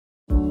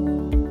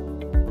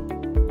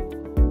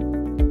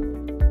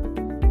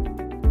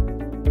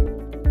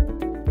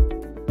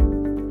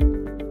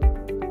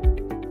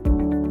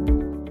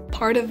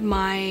Part of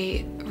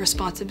my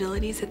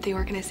responsibilities at the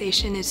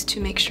organization is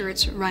to make sure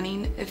it's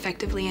running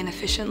effectively and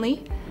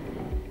efficiently.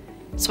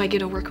 So I get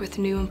to work with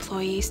new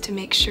employees to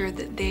make sure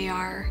that they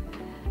are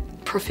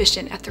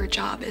proficient at their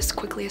job as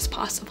quickly as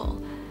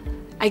possible.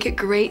 I get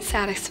great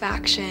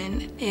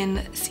satisfaction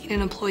in seeing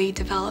an employee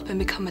develop and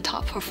become a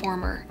top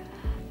performer.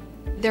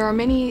 There are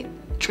many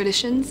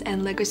traditions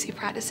and legacy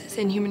practices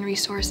in human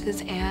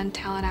resources and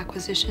talent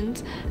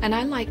acquisitions, and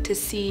I like to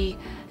see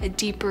a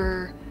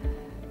deeper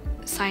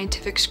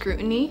scientific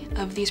scrutiny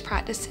of these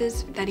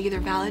practices that either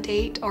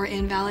validate or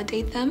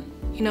invalidate them.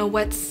 You know,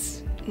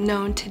 what's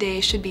known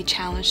today should be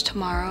challenged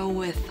tomorrow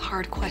with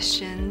hard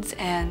questions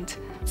and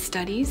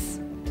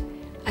studies.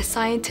 A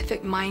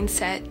scientific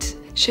mindset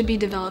should be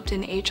developed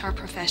in HR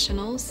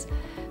professionals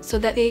so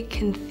that they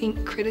can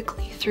think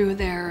critically through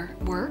their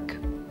work.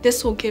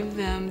 This will give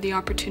them the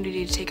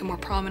opportunity to take a more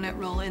prominent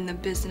role in the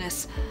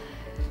business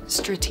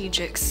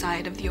strategic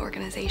side of the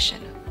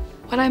organization.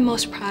 What I'm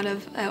most proud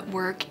of at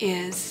work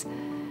is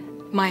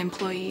my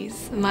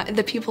employees,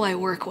 the people I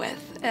work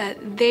with.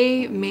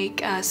 They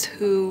make us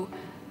who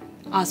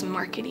Osmond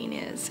Marketing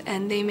is,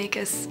 and they make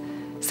us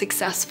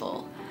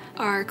successful.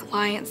 Our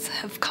clients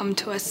have come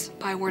to us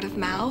by word of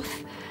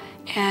mouth,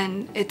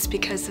 and it's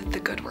because of the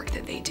good work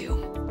that they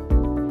do.